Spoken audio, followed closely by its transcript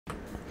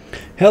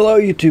Hello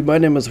YouTube, my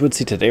name is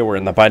uidsea. Today we're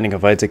in the Binding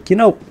of Isaac. You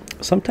know,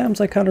 sometimes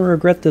I kind of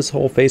regret this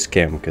whole face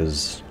cam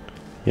because,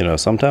 you know,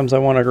 sometimes I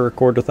want to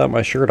record without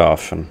my shirt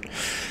off, and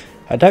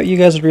I doubt you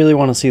guys would really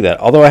want to see that.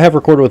 Although I have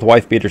recorded with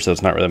wife beater, so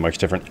it's not really much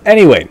different.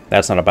 Anyway,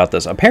 that's not about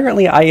this.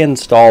 Apparently I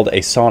installed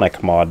a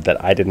Sonic mod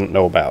that I didn't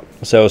know about.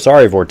 So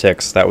sorry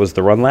Vortex, that was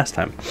the run last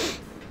time.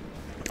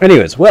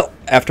 Anyways, well,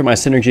 after my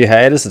Synergy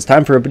hiatus, it's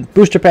time for a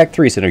Booster Pack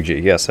 3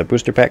 Synergy. Yes, a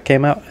Booster Pack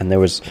came out, and there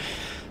was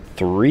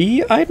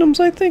 3 items,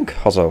 I think.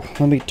 Also,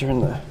 let me turn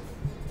the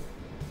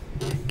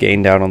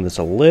gain down on this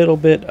a little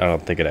bit. I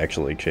don't think it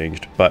actually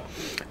changed, but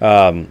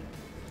not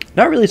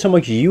really so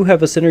much you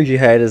have a Synergy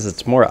hiatus,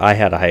 it's more I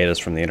had a hiatus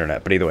from the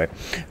internet. But either way,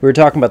 we were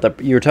talking about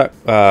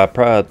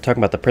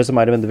talking about the prism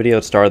item in the video.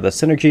 It started the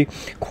Synergy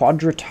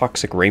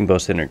Quadra-Toxic Rainbow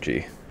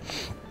Synergy.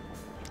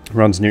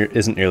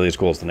 Isn't nearly as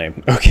cool as the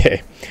name.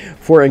 Okay.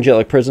 4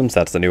 angelic prisms,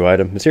 that's the new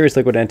item. Mysterious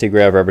liquid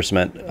anti-grav rubber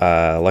cement,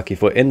 lucky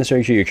foot. In the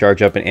Synergy, you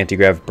charge up an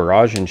anti-grav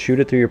barrage and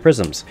shoot it through your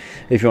prisms.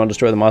 If you want to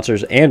destroy the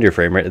monsters and your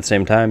frame rate at the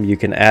same time, you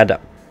can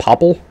add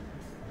Popple.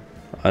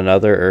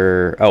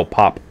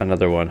 Pop,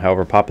 another one.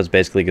 However, Pop is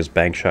basically just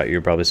bank shot.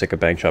 You're probably sick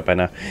of bank shot by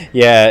now.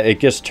 Yeah, it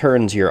just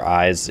turns your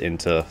eyes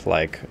into,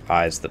 like,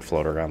 eyes that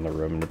float around the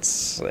room.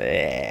 It's...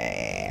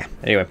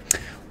 Anyway,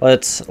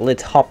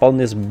 let's hop on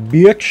this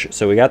bitch.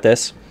 So we got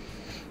this.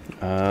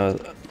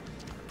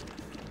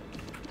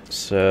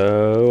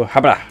 So,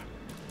 habra.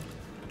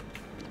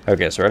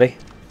 Okay, so ready?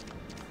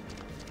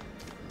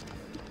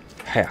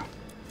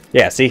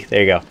 Yeah, see? There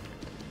you go.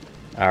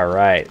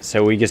 Alright,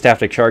 so we just have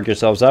to charge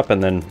ourselves up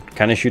and then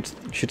kind of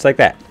shoots like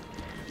that.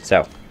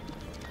 So,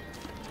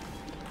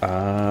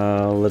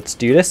 let's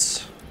do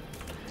this.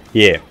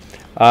 Yeah.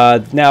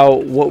 Now,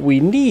 what we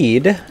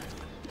need,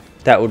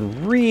 that would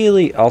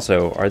really...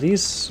 Also, are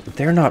these...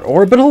 They're not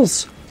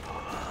orbitals?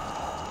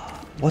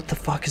 What the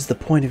fuck is the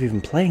point of even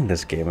playing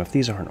this game if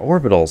these aren't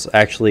orbitals?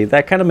 Actually,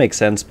 that kind of makes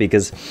sense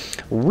because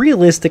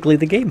realistically,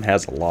 the game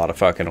has a lot of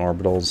fucking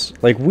orbitals.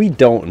 Like, we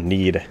don't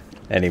need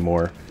any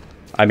more.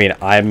 I mean,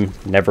 I'm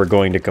never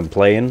going to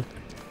complain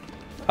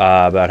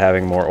about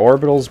having more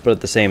orbitals, but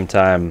at the same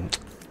time,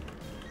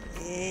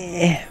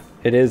 it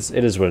is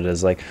what it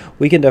is. Like,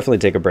 we can definitely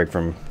take a break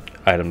from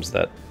items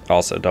that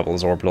also double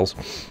as orbitals.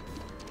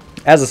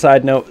 As a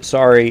side note,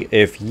 sorry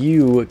if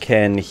you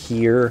can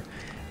hear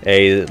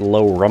a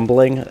low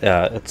rumbling.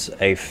 It's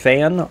a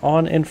fan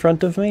on in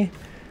front of me,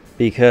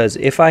 because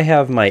if I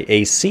have my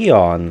AC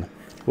on,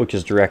 which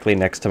is directly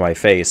next to my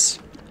face,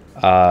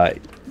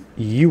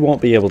 you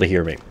won't be able to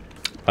hear me,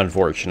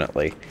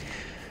 unfortunately.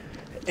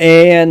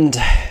 And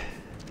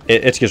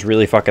it's just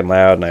really fucking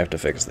loud, and I have to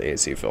fix the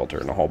AC filter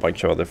and a whole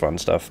bunch of other fun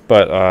stuff.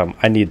 But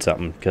I need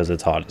something because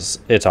it's hot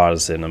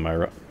as sin in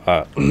my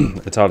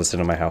it's hot as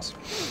sin in my house.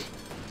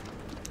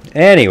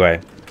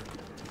 Anyway,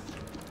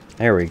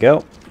 there we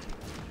go.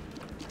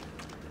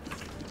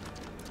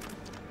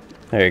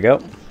 There you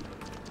go.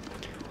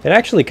 It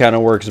actually kind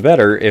of works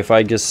better if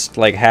I just,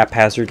 like,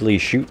 haphazardly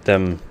shoot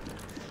them,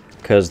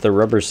 because the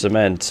rubber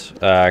cement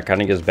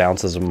kind of just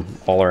bounces them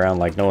all around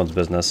like no one's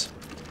business.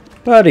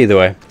 But either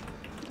way,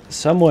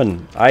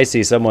 I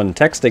see someone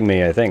texting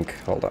me, I think.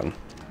 Hold on.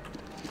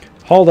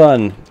 Hold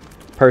on,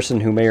 person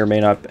who may or may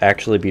not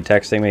actually be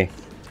texting me.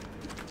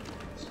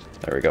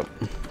 There we go.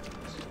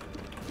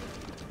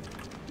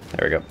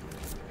 There we go.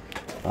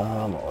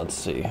 Let's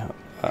see.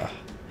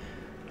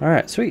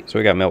 Alright, sweet. So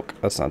we got milk.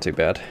 That's not too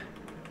bad.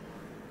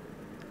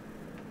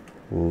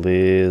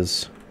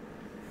 Liz.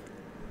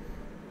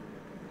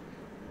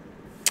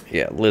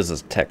 Yeah, Liz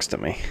is texting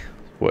me.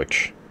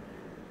 Which,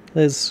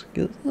 Liz,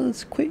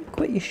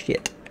 quit your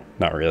shit.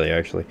 Not really,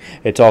 actually.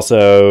 It's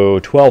also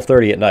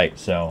 12:30 at night,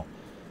 so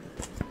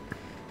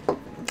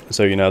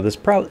you know, this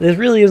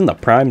really isn't the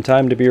prime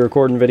time to be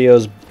recording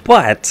videos,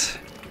 but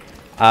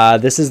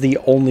this is the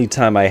only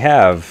time I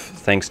have,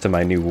 thanks to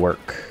my new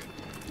work.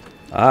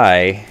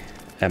 I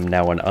am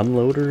now an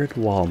unloader at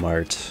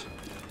Walmart.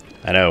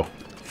 I know.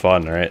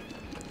 Fun, right?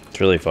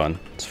 It's really fun.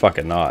 It's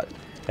fucking not.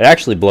 It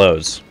actually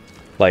blows.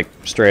 Like,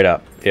 straight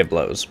up, it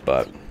blows.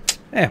 But,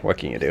 what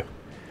can you do?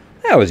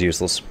 That was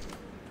useless.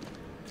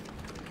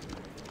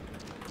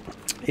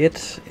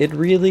 It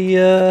really,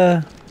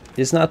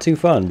 is not too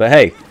fun. But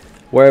hey,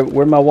 where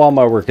my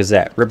Walmart work is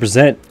at.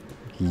 Represent.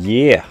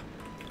 Yeah.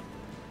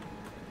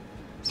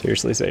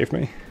 Seriously, save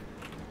me.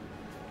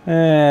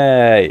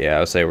 Yeah, I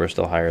would say we're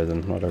still higher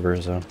than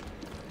whatever, so...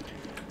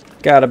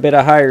 Got a bit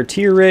of higher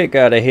tier rate,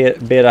 got a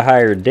bit of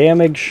higher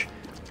damage,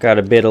 got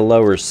a bit of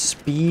lower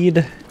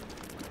speed.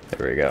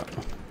 There we go.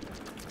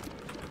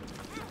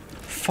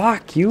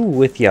 Fuck you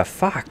with your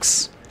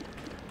fox.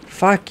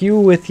 Fuck you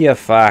with your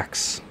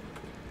fox.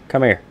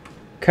 Come here.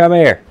 Come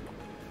here.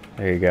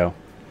 There you go.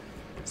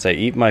 Say,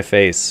 eat my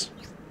face.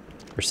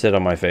 Or sit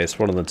on my face,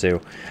 one of the two.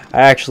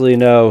 I actually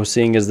know,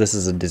 seeing as this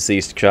is a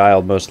deceased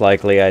child, most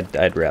likely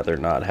I'd rather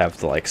not have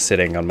the, like,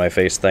 sitting on my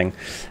face thing.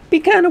 Be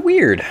kind of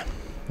weird,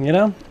 you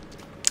know?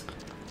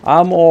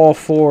 I'm all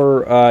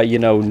for, you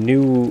know,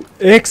 new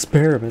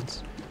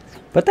experiments.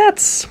 But that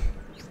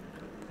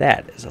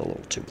is a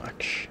little too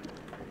much.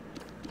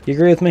 Do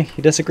you agree with me?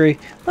 You disagree?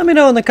 Let me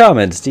know in the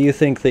comments. Do you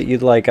think that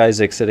you'd like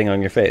Isaac sitting on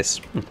your face?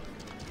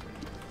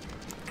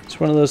 It's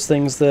one of those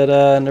things that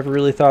I never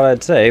really thought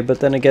I'd say,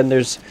 but then again,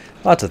 there's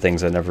lots of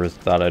things I never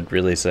thought I'd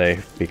really say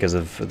because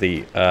of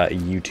the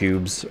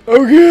YouTubes.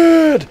 Oh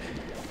good!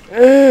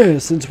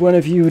 Since when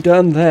have you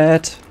done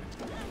that?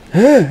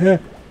 Okay.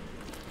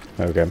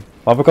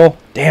 Lobical?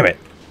 Damn it!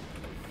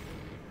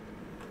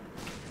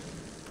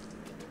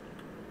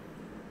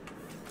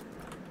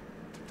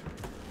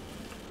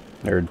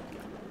 Nerd.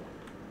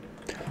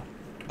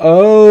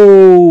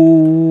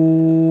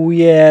 Oh,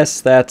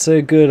 yes, that's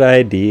a good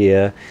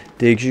idea.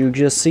 Did you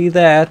just see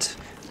that?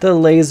 The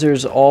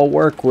lasers all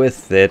work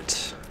with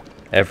it.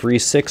 Every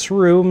 6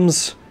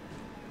 rooms,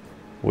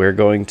 we're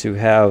going to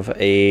have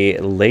a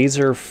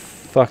laser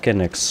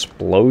fucking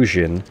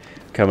explosion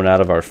coming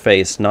out of our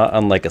face, not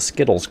unlike a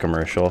Skittles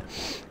commercial.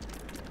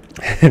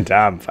 And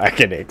I'm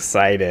fucking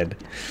excited.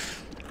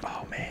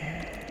 Oh,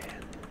 man.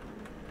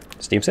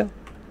 Steam sale?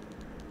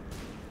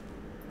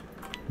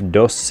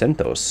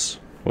 $200,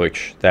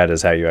 which that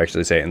is how you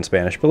actually say it in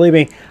Spanish. Believe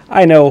me,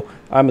 I know.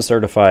 I'm a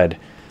certified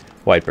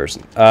white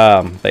person.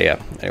 But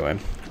yeah, anyway.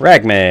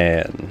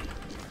 Ragman.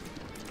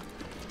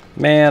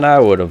 Man, I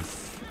would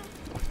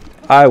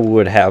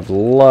have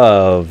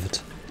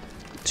loved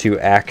to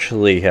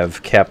actually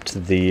have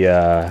kept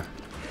the,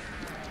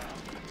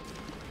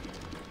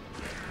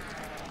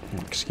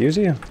 excuse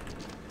you?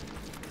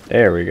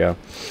 There we go.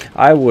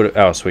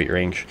 Oh, sweet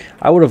range.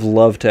 I would have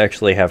loved to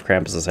actually have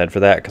Krampus's head for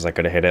that, because I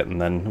could have hit it,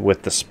 and then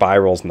with the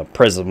spirals and the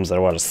prisms,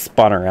 that would have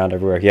spun around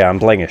everywhere. Yeah,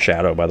 I'm playing a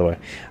Shadow, by the way.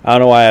 I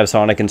don't know why I have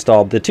Sonic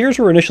installed. The tiers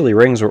were initially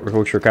rings,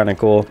 which were kind of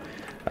cool.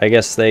 I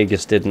guess they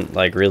just didn't,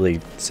 like, really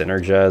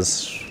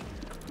synergize.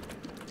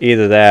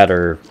 Either that,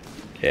 or...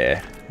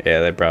 Yeah,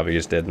 they probably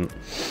just didn't.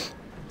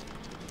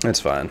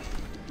 It's fine.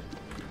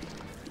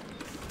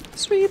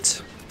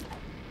 Sweet.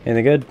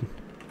 Anything good?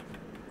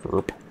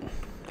 Verp.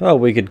 Oh,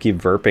 we could keep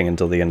verping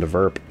until the end of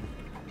verp.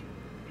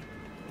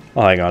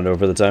 I'll hang on to it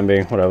for the time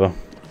being. Whatever.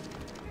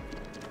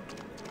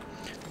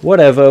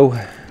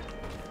 Whatever.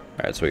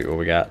 Alright, sweet. What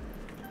we got?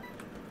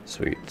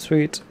 Sweet,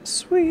 sweet,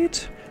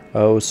 sweet.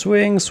 Oh,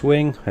 swing,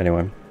 swing.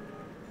 Anyway.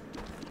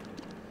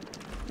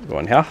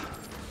 Going here.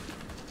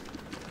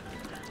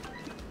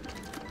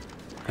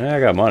 I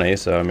got money,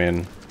 so I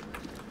mean...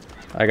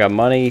 I got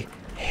money.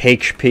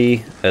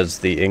 HP, as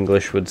the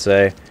English would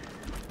say.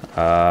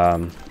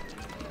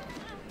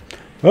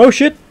 Oh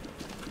shit!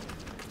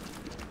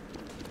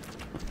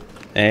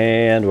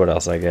 And what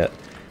else I get?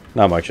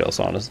 Not much else,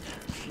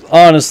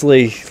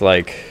 honestly,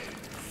 like,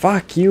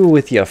 fuck you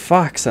with your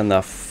fox and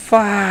the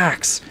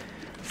fox!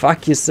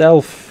 Fuck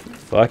yourself.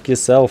 Fuck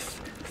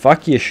yourself.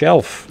 Fuck your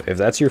shelf. If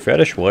that's your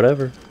fetish,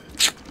 whatever.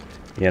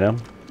 You know?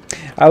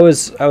 I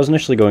was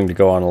initially going to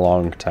go on a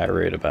long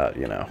tirade about,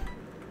 you know,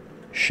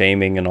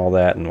 shaming and all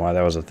that and why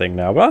that was a thing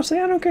now, but honestly,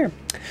 I don't care.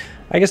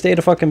 I guess they ate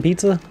a fucking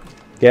pizza.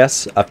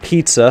 Yes, a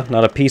pizza,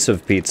 not a piece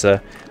of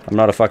pizza. I'm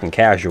not a fucking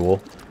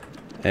casual,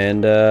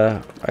 and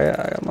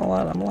I'm a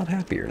lot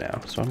happier now,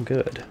 so I'm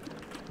good.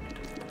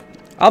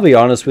 I'll be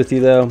honest with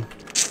you though.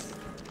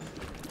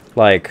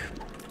 Like,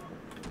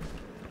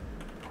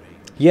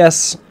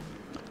 yes.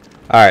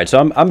 All right, so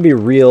I'm gonna be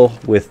real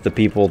with the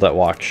people that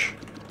watch,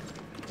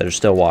 that are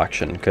still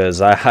watching, because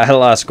I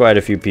lost quite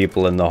a few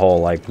people in the whole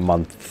like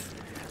month,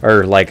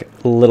 or like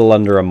a little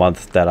under a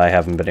month that I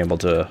haven't been able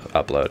to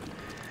upload,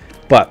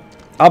 but.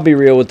 I'll be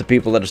real with the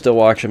people that are still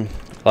watching.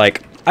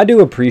 Like, I do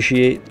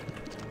appreciate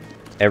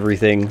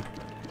everything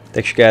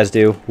that you guys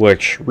do,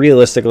 which,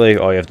 realistically,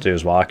 all you have to do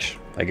is watch.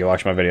 Like, you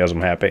watch my videos, I'm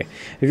happy.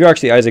 If you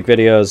watch the Isaac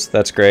videos,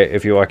 that's great.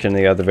 If you watch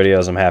any of the other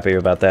videos, I'm happy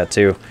about that,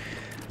 too.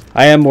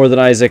 I am more than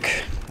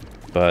Isaac,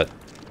 but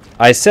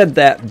I said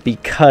that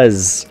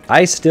because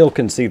I still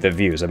can see the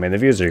views. I mean, the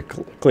views are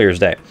clear as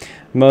day.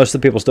 Most of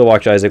the people still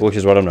watch Isaac, which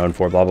is what I'm known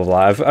for, blah, blah,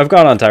 blah. I've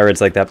gone on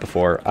tirades like that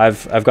before.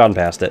 I've gone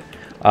past it.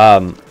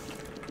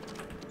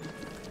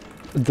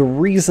 The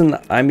reason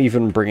I'm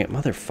even bringing...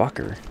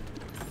 Motherfucker.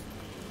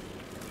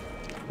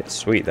 Yeah,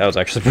 sweet. That was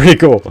actually pretty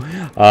cool.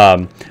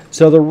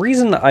 So the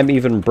reason I'm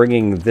even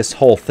bringing this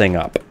whole thing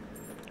up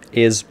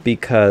is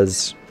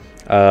because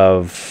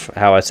of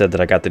how I said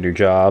that I got the new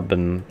job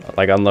and,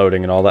 like,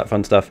 unloading and all that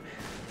fun stuff.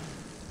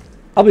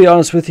 I'll be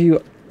honest with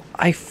you.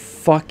 I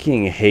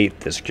fucking hate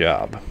this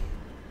job.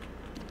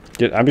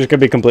 Dude, I'm just gonna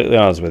be completely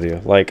honest with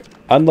you. Like,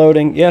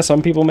 unloading, yeah,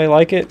 some people may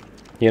like it.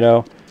 You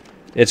know,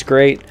 it's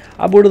great.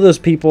 I'm one of those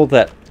people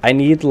that I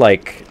need,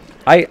 like,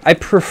 I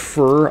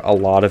prefer a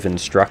lot of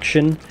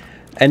instruction,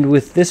 and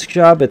with this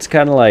job, it's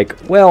kind of like,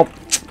 well,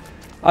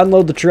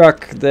 unload the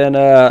truck, then,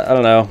 I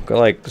don't know, go,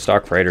 like,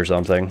 stock freight or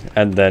something,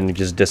 and then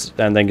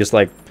just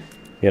like,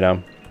 you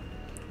know,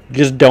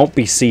 just don't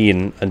be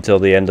seen until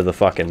the end of the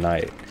fucking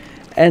night.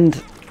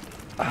 And,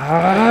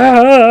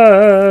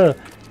 god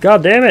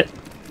damn it!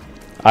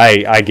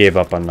 I gave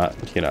up on not,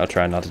 you know,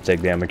 trying not to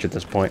take damage at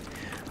this point.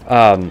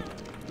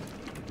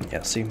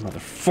 Yeah, see,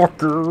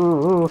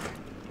 motherfucker.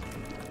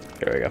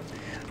 There we go.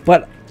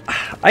 But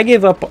I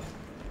gave up.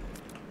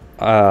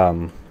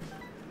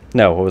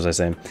 No, what was I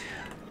saying?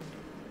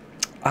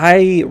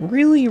 I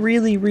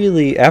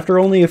really, after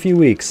only a few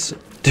weeks,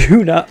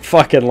 do not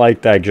fucking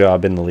like that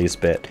job in the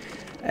least bit.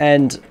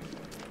 And,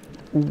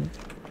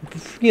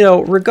 you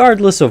know,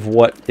 regardless of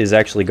what is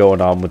actually going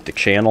on with the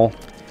channel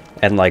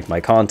and, like, my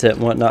content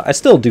and whatnot, I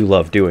still do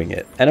love doing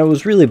it. And I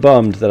was really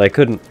bummed that I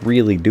couldn't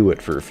really do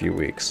it for a few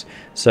weeks.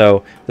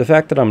 So, the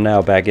fact that I'm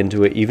now back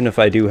into it, even if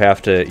I do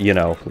have to, you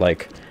know,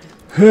 like,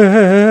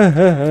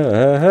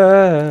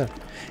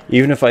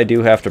 even if I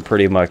do have to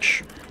pretty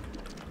much,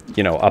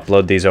 you know,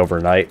 upload these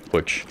overnight,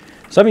 which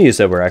some of you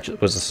said were actually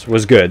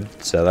was good,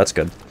 so that's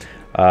good.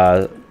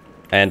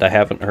 And I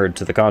haven't heard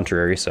to the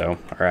contrary, so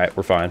alright,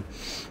 we're fine.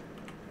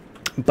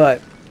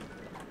 But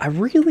I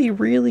really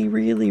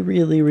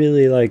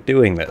like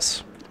doing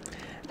this.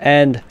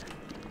 And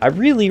I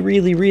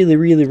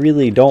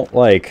really don't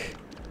like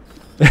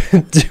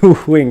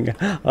doing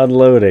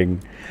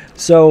unloading.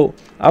 So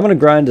I'm gonna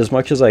grind as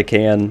much as I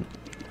can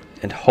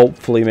and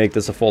hopefully make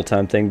this a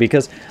full-time thing,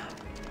 because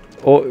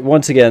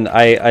once again,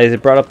 I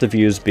brought up the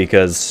views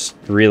because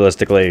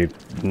realistically,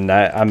 I'm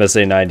going to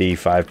say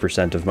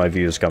 95% of my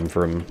views come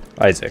from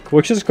Isaac,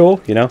 which is cool,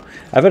 you know?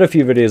 I've had a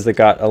few videos that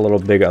got a little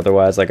big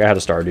otherwise, like I had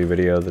a Stardew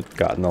video that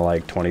got in the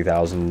like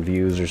 20,000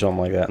 views or something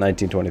like that,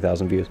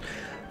 20,000 views.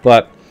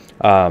 But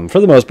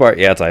for the most part,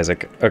 yeah, it's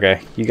Isaac.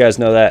 Okay, you guys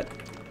know that.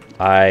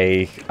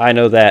 I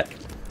know that.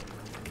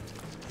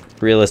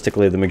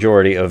 Realistically, the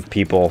majority of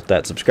people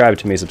that subscribe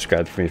to me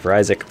for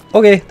Isaac.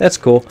 Okay, that's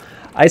cool.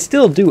 I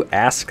still do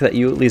ask that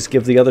you at least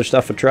give the other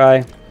stuff a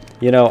try.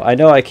 You know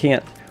I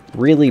can't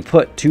really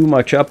put too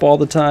much up all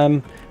the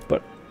time,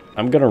 but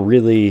I'm gonna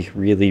really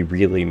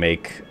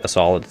make a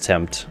solid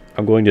attempt.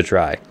 I'm going to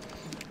try,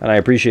 and I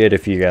appreciate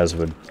if you guys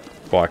would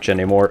watch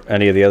any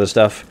of the other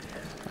stuff.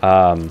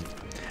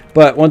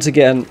 But once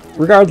again,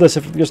 regardless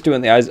if I'm just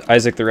doing the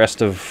Isaac the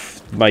rest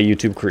of my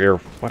YouTube career,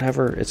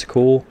 whatever, it's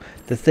cool.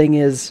 The thing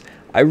is,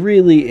 I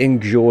really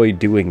enjoy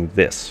doing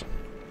this.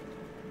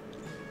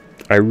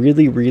 I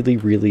really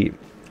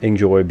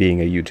enjoy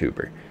being a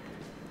YouTuber,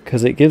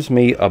 because it gives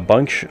me a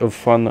bunch of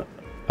fun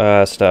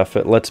stuff.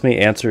 It lets me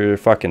answer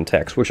fucking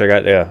text, which I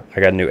got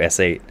a new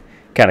S8.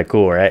 Kind of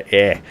cool, right?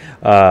 Yeah.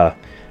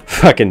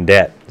 Fucking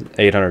debt.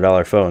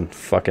 $800 phone.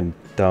 Fucking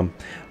dumb.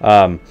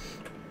 I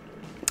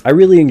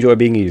really enjoy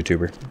being a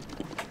YouTuber.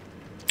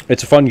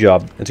 It's a fun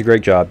job. It's a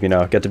great job, you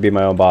know. Get to be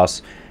my own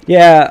boss.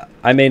 Yeah,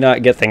 I may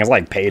not get things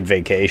like paid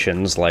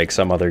vacations like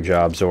some other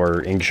jobs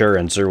or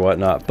insurance or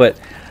whatnot, but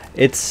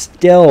it's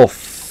still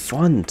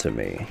fun to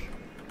me.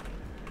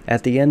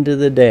 At the end of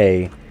the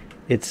day,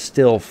 it's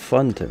still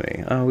fun to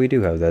me. Oh, we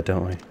do have that,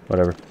 don't we?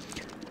 Whatever.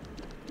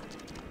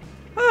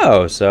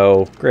 Oh,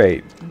 so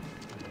great.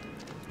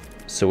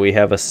 So we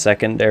have a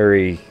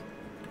secondary.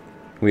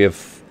 We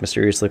have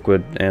Mysterious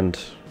Liquid and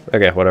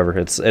okay, whatever.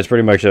 It's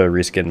pretty much a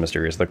reskin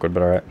Mysterious Liquid,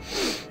 but alright.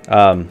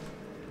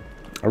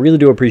 I really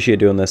do appreciate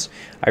doing this.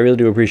 I really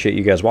do appreciate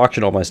you guys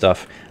watching all my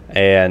stuff,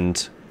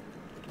 and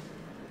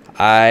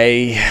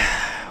I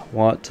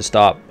want to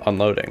stop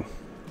unloading.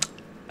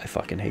 I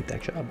fucking hate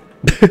that job.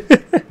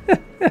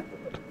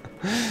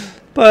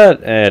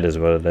 But it is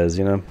what it is,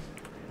 you know.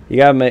 You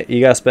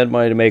gotta spend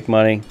money to make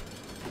money.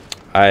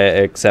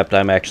 Except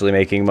I'm actually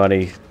making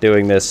money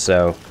doing this,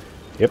 so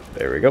yep,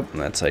 there we go.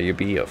 And that's how you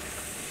be a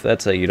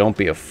that's how you don't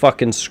be a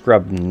fucking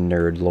scrub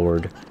nerd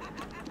lord.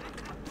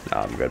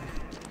 Nah, I'm good.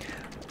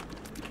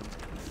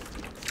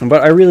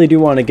 But I really do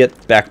want to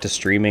get back to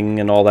streaming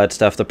and all that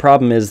stuff. The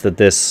problem is that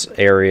this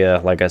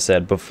area, like I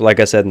said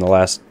in the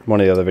last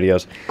one of the other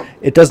videos,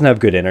 it doesn't have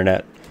good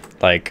internet.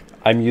 Like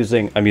I'm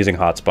using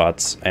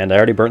hotspots, and I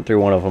already burnt through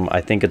one of them.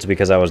 I think it's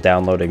because I was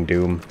downloading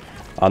Doom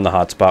on the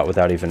hotspot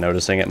without even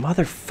noticing it.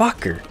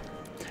 Motherfucker!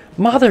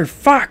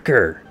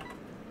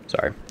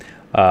 Sorry.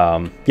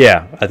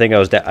 Yeah, I think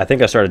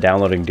I started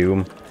downloading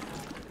Doom,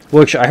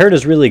 which I heard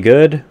is really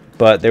good.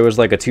 But there was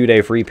like a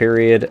 2-day free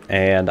period,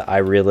 and I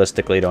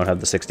realistically don't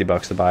have the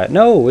 $60 to buy it.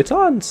 No, it's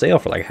on sale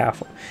for like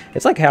half.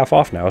 It's like half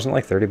off now. Isn't it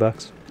like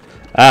 $30?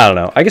 I don't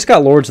know. I just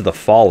got Lords of the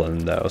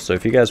Fallen though, so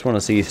if you guys want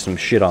to see some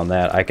shit on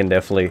that, I can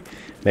definitely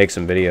make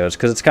some videos,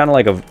 because it's kind of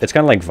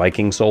like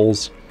Viking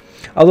Souls.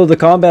 Although the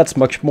combat's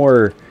much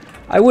more,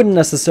 I wouldn't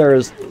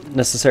necessarily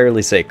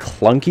say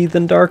clunky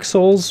than Dark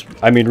Souls.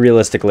 I mean,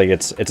 realistically,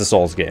 it's a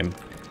Souls game.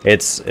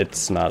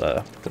 It's not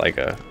a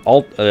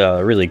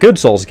really good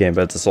Souls game,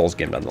 but it's a Souls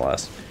game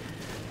nonetheless.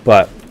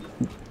 But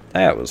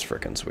that was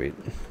freaking sweet.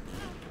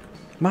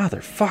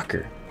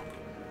 Motherfucker.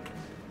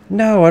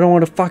 No, I don't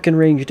want a fucking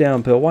range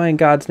down pill. Why in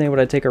God's name would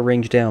I take a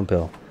range down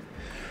pill?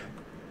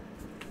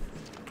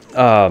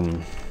 But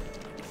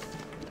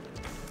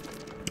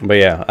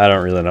yeah, I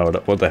don't really know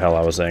what the hell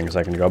I was saying a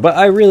second ago. But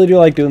I really do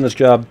like doing this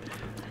job.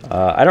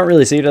 I don't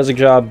really see it as a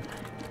job.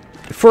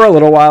 For a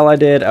little while I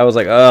did. I was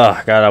like, ugh,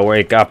 I gotta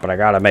wake up and I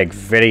gotta make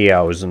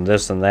videos and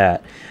this and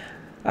that.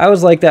 I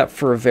was like that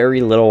for a very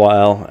little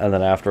while, and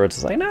then afterwards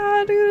it's like,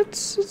 nah, dude,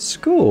 it's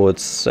cool.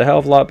 It's a hell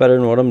of a lot better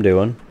than what I'm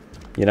doing.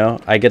 You know,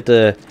 I get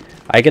to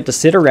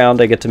sit around,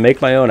 I get to make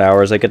my own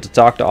hours, I get to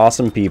talk to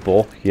awesome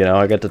people, you know,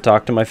 I get to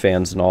talk to my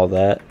fans and all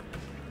that.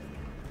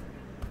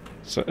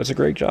 So it's a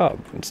great job.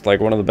 It's like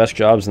one of the best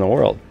jobs in the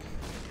world.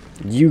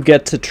 You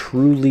get to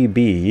truly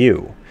be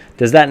you.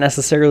 Does that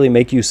necessarily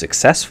make you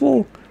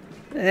successful?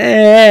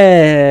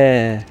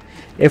 If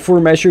we're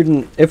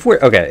measuring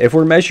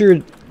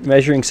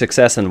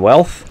success in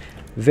wealth,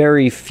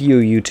 very few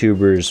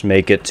YouTubers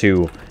make it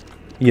to,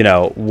 you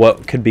know,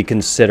 what could be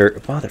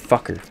considered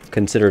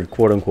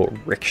quote unquote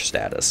rich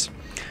status.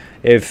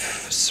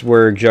 If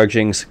we're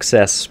judging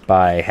success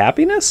by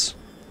happiness,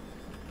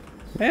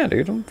 man,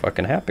 dude, I'm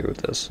fucking happy with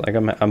this. Like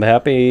I'm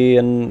happy,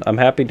 and I'm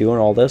happy doing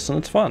all this, and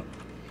it's fun.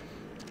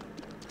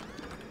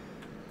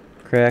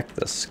 Crack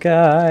the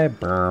sky.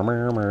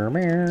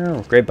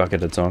 Great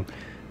bucketed song.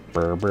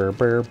 But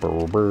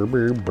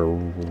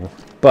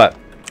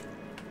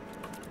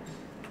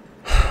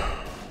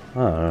I don't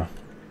know.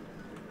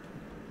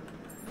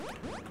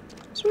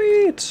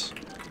 Sweet.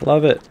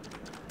 Love it.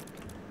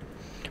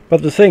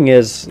 But the thing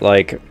is,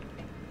 like,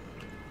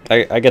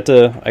 I get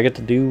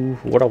to do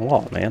what I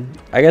want, man.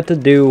 I get to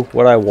do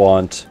what I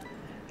want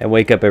and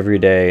wake up every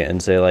day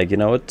and say, like, you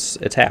know,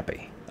 it's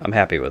happy. I'm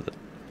happy with it.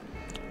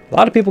 A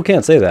lot of people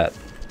can't say that.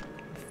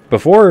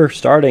 Before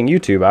starting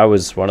YouTube, I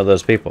was one of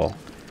those people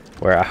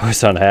where I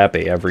was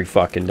unhappy every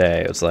fucking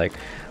day. It was like,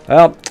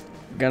 well,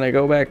 gonna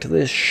go back to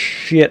this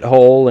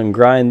shithole and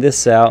grind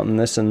this out and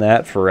this and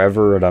that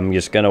forever, and I'm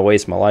just gonna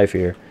waste my life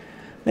here.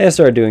 And I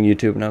started doing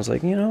YouTube, and I was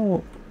like, you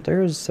know,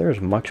 there's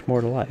much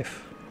more to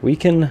life. We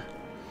can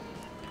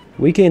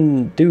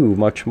do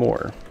much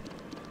more.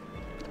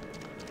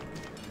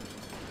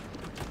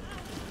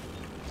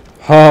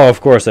 Oh,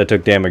 of course I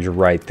took damage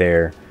right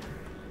there.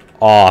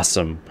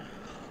 Awesome.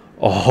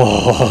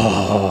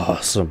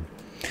 Awesome.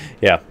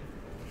 Yeah.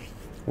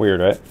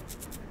 Weird, right?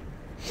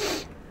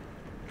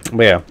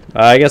 But yeah,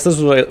 I guess this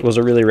was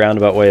a really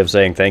roundabout way of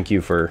saying thank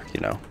you for,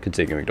 you know,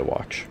 continuing to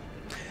watch.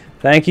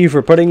 Thank you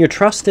for putting your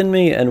trust in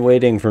me and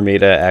waiting for me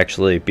to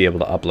actually be able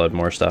to upload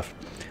more stuff.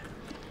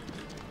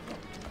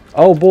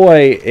 Oh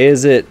boy,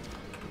 is it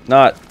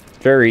not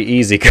very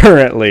easy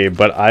currently,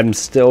 but I'm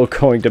still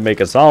going to make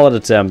a solid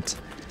attempt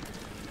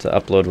to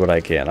upload what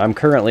I can. I'm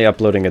currently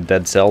uploading a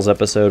Dead Cells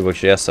episode,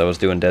 which, yes, I was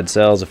doing Dead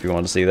Cells if you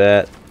want to see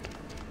that.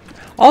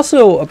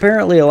 Also,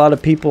 apparently a lot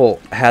of people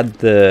had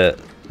the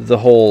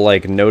whole,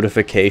 like,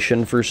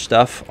 notification for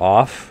stuff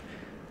off.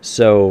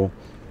 So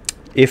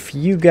if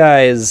you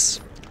guys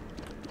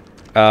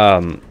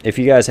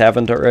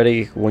haven't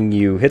already, when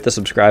you hit the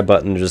subscribe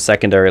button, there's a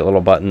secondary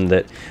little button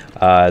that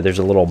there's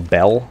a little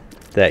bell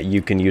that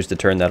you can use to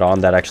turn that on.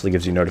 That actually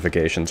gives you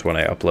notifications when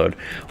I upload,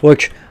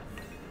 which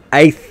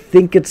I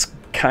think it's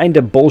kind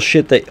of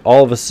bullshit that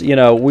all of us, you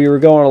know, we were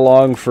going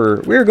along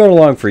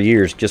for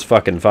years just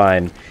fucking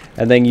fine,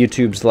 and then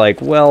YouTube's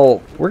like,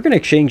 well, we're gonna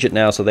change it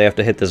now, so they have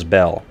to hit this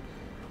bell.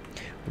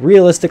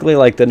 Realistically,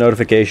 like, the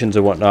notifications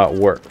and whatnot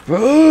work.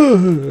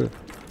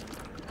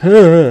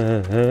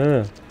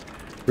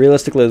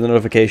 Realistically, the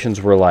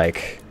notifications were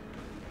like,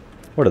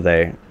 what are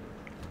they?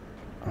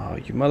 Oh,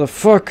 you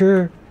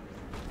motherfucker.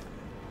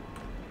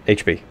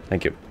 HP,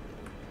 thank you.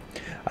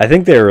 I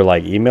think they were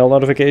like email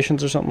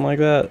notifications or something like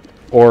that.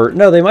 Or,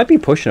 no, they might be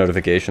push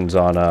notifications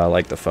on,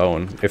 like, the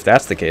phone. If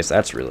that's the case,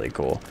 that's really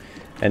cool.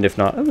 And if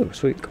not, oh,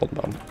 sweet, golden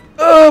bomb.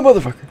 Oh,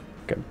 motherfucker.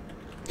 Okay.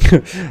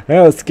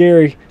 That was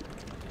scary.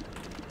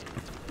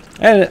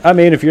 And, I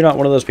mean, if you're not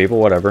one of those people,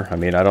 whatever. I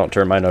mean, I don't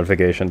turn my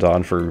notifications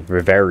on for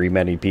very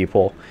many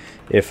people,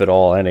 if at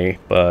all any.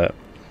 But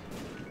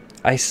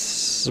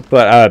it's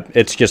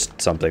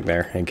just something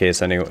there, in case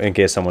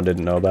someone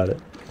didn't know about it.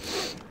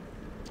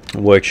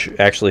 Which,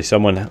 actually,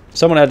 someone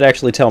had to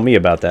actually tell me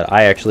about that.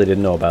 I actually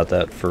didn't know about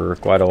that for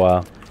quite a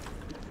while.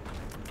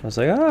 I was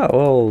like, oh,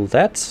 well,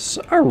 that's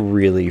a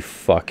really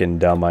fucking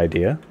dumb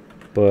idea.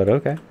 But,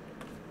 okay.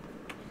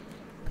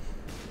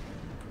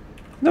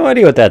 No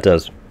idea what that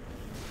does.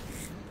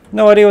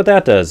 No idea what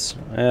that does.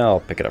 I'll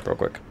pick it up real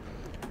quick.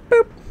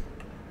 Boop.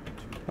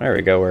 There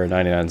we go, we're at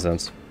 99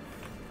 cents.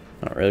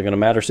 Not really gonna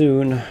matter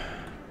soon.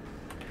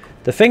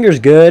 The finger's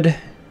good.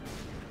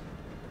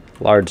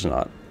 Lard's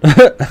not.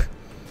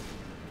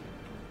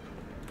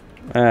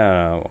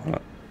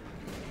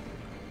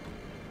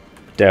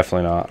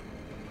 Definitely not.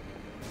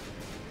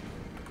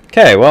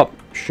 Okay, well,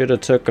 should have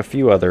took a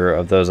few other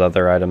of those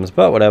other items,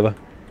 but whatever.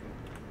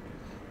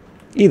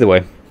 Either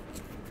way.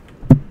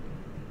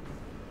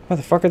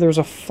 Motherfucker, there was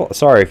a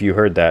sorry if you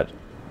heard that.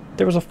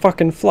 There was a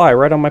fucking fly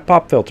right on my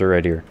pop filter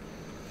right here.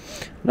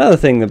 Another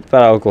thing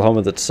about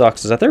Oklahoma that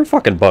sucks is that there are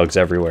fucking bugs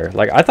everywhere.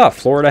 Like, I thought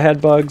Florida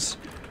had bugs.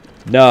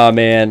 Nah,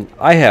 man,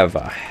 I have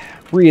a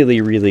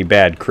really, really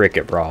bad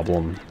cricket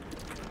problem.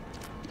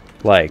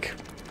 Like,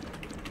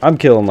 I'm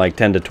killing like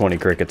 10 to 20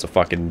 crickets a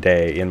fucking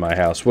day in my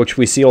house, which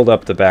we sealed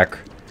up the back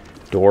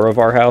door of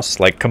our house,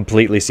 like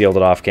completely sealed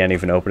it off, can't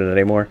even open it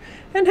anymore.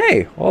 And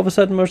hey, all of a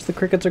sudden most of the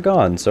crickets are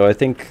gone, so I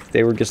think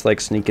they were just like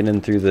sneaking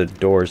in through the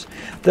doors.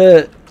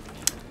 The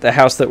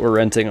house that we're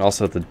renting,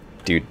 also the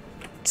dude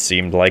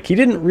seemed like he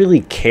didn't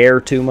really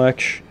care too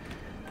much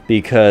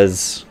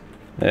because,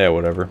 yeah,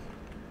 whatever.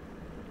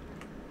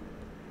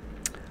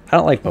 I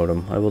don't like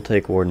modem. I will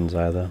take Warden's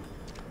Eye though.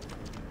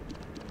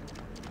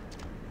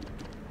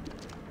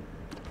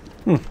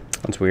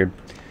 That's weird.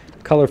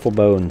 Colorful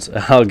bones.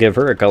 I'll give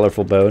her a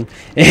colorful bone.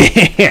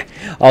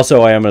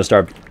 Also, I am going to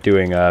start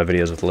doing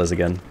videos with Liz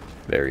again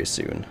very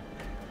soon.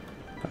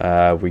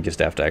 We just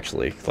have to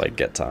actually, like,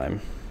 get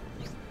time.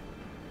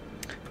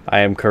 I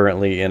am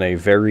currently in a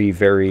very,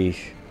 very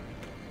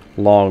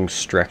long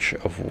stretch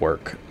of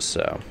work,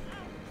 so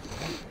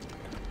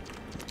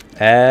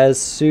as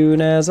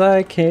soon as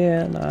I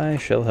can, I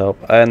shall help.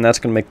 And that's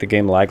going to make the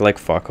game lag like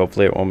fuck.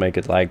 Hopefully it won't make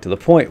it lag to the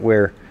point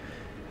where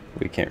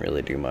we can't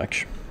really do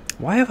much.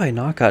 Why have I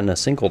not gotten a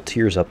single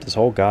tears up this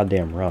whole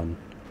goddamn run?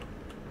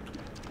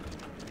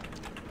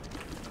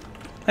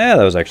 Yeah,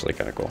 that was actually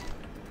kind of cool.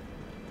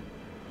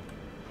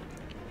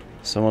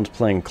 Someone's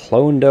playing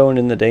Clone Drone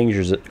in the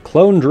danger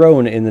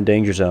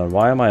zone.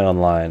 Why am I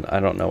online? I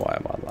don't know why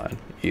I'm online.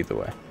 Either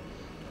way.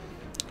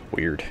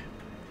 Weird.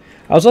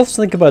 I was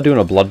also thinking about doing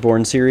a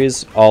Bloodborne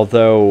series,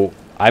 although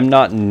I'm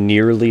not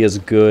nearly as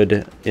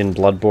good in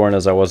Bloodborne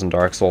as I was in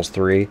Dark Souls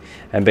 3.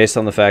 And based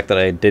on the fact that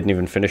I didn't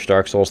even finish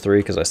Dark Souls 3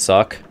 because I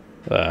suck,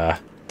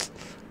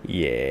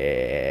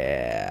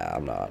 yeah,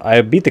 I'm not.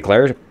 I beat the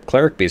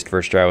Cleric Beast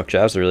first try, which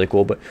was really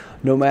cool, but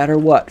no matter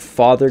what,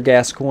 Father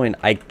Gascoigne,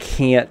 I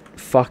can't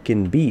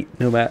fucking beat.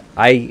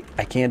 I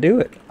can't do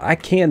it. I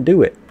can't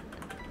do it.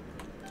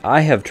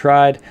 I have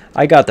tried.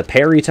 I got the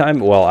parry time.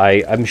 Well,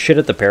 I'm shit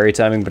at the parry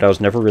timing, but I was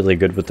never really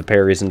good with the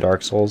parries in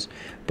Dark Souls.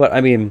 But,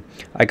 I mean,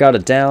 I got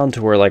it down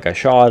to where, like, I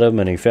shot him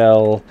and he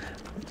fell.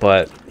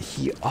 But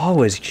he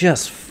always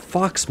just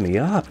fucks me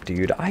up,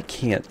 dude. I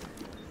can't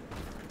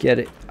get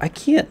it. I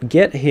can't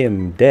get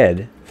him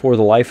dead for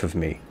the life of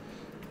me.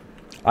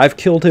 I've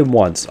killed him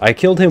once. I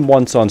killed him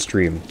once on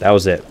stream. That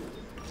was it.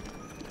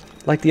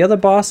 Like, the other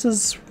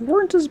bosses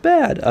weren't as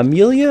bad.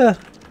 Amelia...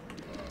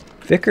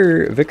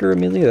 Vicar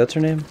Amelia, that's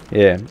her name?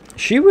 Yeah.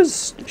 She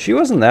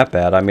wasn't that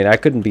bad. I mean, I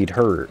couldn't beat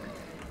her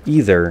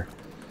either.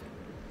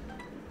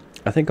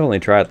 I think I only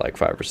tried like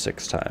 5 or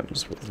 6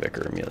 times with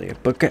Vicar Amelia.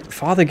 But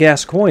Father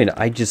Gascoigne,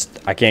 I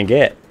can't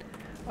get.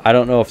 I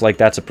don't know if like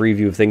that's a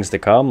preview of things to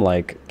come,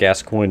 like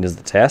Gascoigne is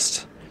the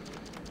test.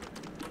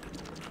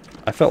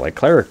 I felt like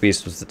Cleric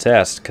Beast was the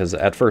test, because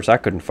at first I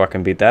couldn't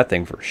fucking beat that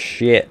thing for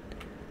shit.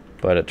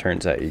 But it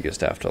turns out you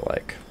just have to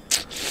like...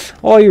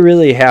 All you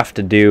really have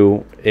to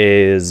do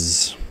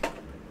is,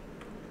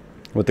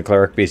 with the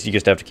Cleric Beast, you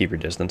just have to keep your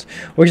distance.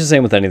 Which is the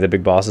same with any of the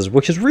big bosses.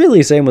 Which is really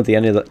the same with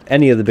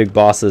any of the big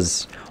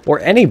bosses, or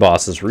any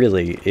bosses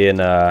really, in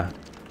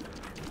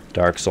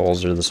Dark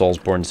Souls or the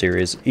Soulsborne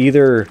series.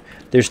 Either,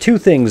 there's two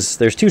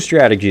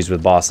strategies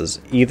with bosses.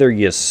 Either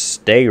you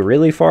stay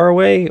really far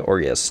away, or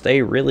you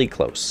stay really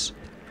close.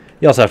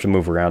 You also have to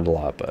move around a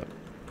lot, but...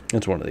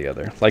 it's one or the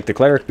other. Like the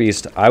Cleric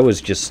Beast, I was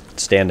just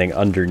standing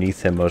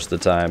underneath him most of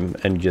the time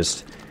and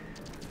just,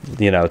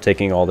 you know,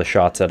 taking all the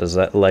shots at his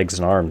legs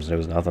and arms. It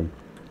was nothing.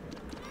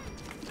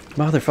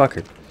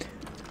 Motherfucker.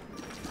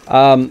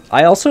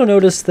 I also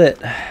noticed that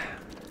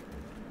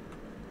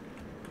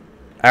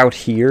out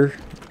here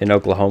in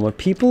Oklahoma,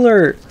 people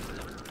are,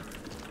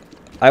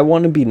 I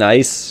want to be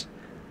nice,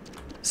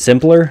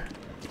 simpler.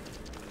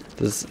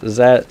 Is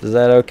that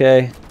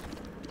okay?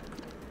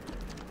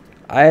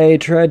 I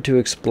tried to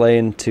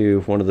explain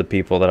to one of the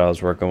people that I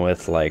was working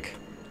with, like,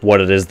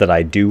 what it is that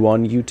I do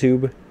on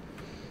YouTube.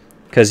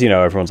 Because, you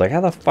know, everyone's like,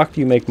 how the fuck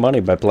do you make money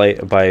by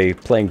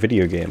playing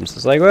video games?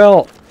 It's like,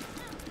 well,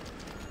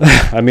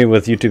 I mean,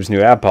 with YouTube's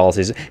new ad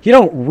policies, you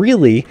don't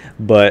really,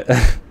 but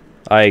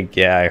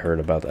I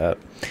heard about that.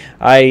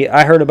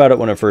 I heard about it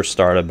when it first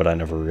started, but I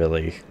never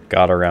really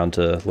got around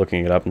to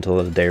looking it up until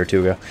a day or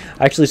two ago.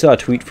 I actually saw a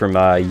tweet from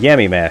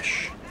Yammy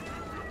Mash,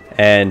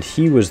 and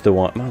he was the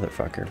one,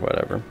 motherfucker,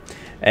 whatever.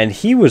 And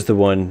he was the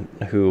one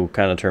who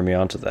kind of turned me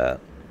on to that.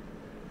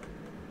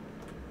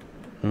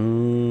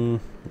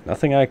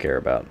 Nothing I care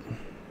about.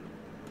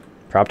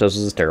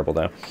 Proptosis is terrible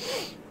now.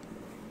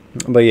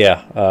 But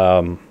yeah,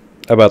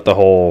 about the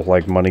whole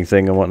like money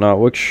thing and whatnot,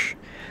 which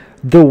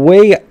the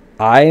way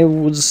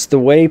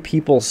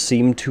people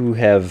seem to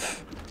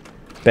have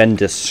been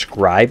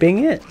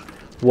describing it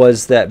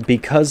was that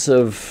because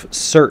of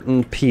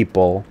certain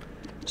people,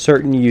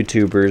 certain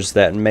YouTubers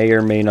that may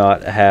or may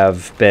not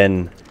have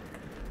been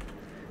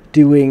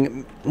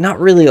doing not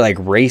really like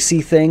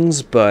racy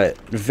things, but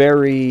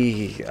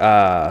very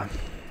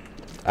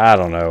I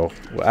don't know.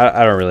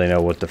 I don't really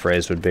know what the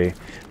phrase would be.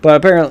 But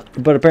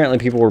apparently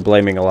people were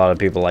blaming a lot of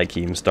people like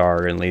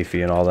Keemstar and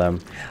Leafy and all them.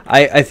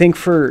 I think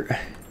for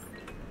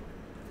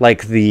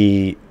like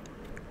the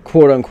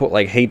quote unquote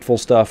like hateful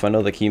stuff, I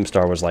know that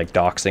Keemstar was like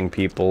doxing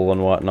people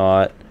and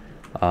whatnot.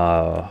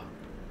 I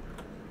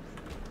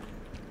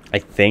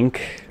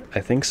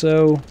think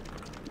so.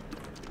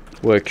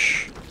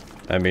 Which,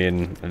 I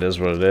mean, it is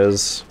what it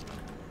is.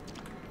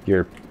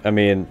 I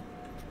mean,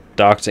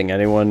 doxing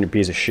anyone, you're a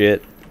piece of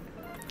shit.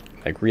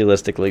 Like,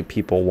 realistically,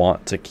 people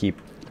want to be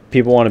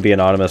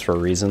anonymous for a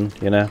reason,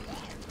 you know?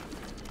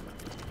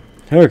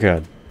 Oh,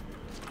 God.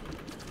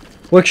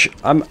 Which,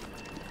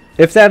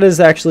 if that is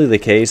actually the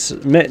case,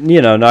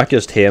 you know, not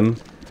just him,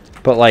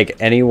 but, like,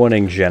 anyone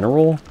in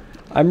general,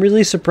 I'm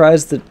really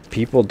surprised that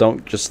people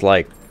don't just,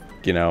 like,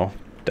 you know,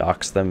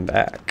 dox them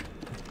back.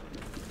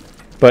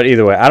 But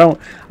either way, I don't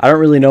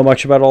really know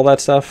much about all that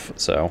stuff,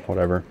 so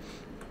whatever.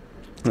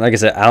 Like I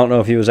said, I don't know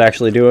if he was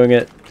actually doing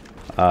it.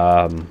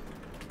 I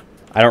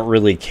don't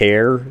really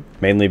care,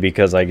 mainly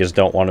because I just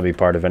don't want to be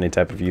part of any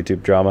type of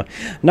YouTube drama.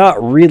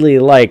 Not really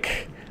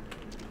like,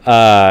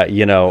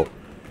 you know,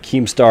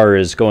 Keemstar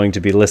is going to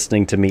be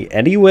listening to me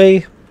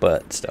anyway,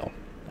 but still,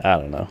 I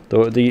don't know.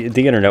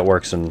 The internet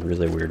works in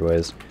really weird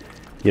ways.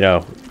 You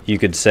know, you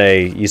could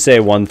say, you say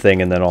one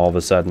thing and then all of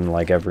a sudden,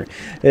 like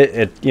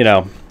you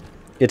know,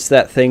 it's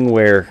that thing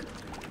where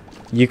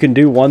you can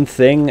do one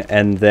thing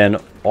and then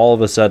all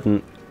of a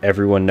sudden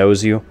everyone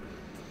knows you.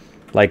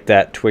 Like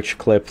that Twitch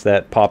clip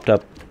that popped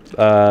up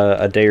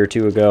a day or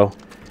two ago,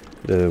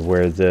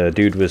 where the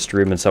dude was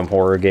streaming some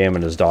horror game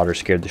and his daughter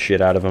scared the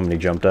shit out of him and he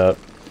jumped up.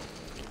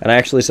 And I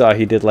actually saw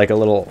he did like a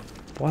little,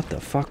 what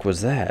the fuck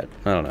was that?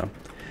 I don't know.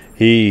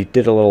 He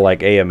did a little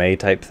like AMA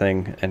type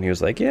thing, and he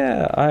was like,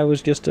 yeah, I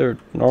was just a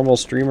normal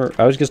streamer.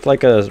 I was just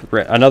like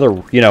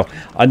another, you know,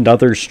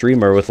 another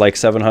streamer with like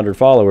 700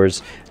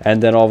 followers,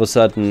 and then all of a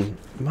sudden,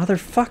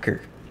 motherfucker.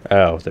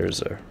 Oh,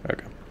 there's a,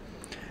 okay.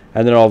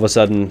 And then all of a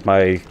sudden,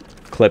 my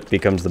clip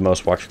becomes the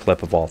most watched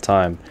clip of all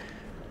time.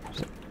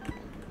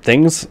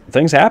 Things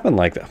happen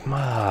like that.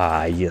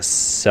 Ah, you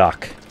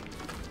suck.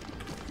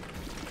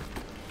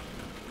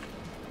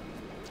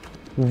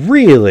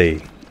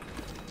 Really?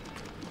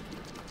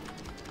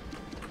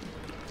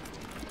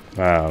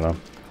 I don't know,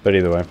 but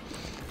either way,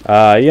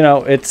 you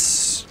know,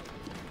 it's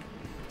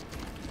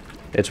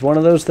one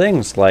of those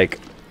things. Like,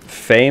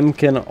 fame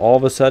can all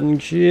of a sudden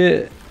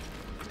excuse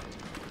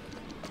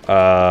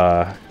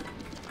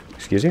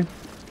you?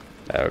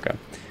 Okay,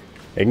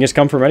 it can just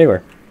come from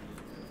anywhere.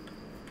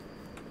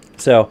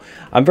 So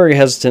I'm very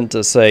hesitant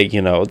to say,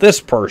 you know, this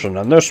person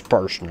and this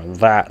person and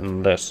that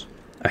and this.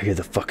 I hear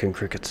the fucking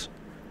crickets.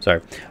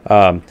 Sorry.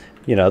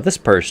 You know, this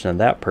person and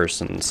that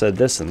person said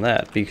this and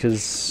that,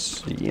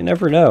 because you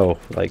never know.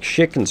 Like,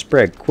 shit can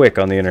spread quick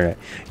on the internet.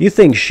 You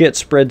think shit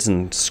spreads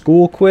in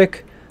school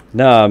quick?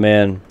 Nah,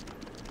 man.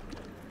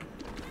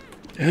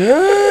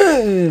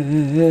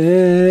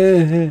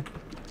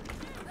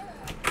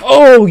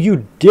 Oh,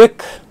 you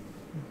dick.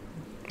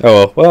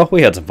 Oh, well,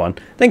 we had some fun.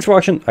 Thanks for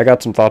watching. I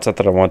got some thoughts I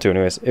thought I want to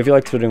anyways. If you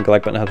liked the video, click the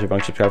like button, helps me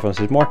bunch, subscribe if you want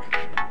to see more.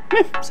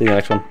 See you in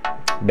the next one.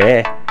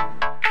 Bye.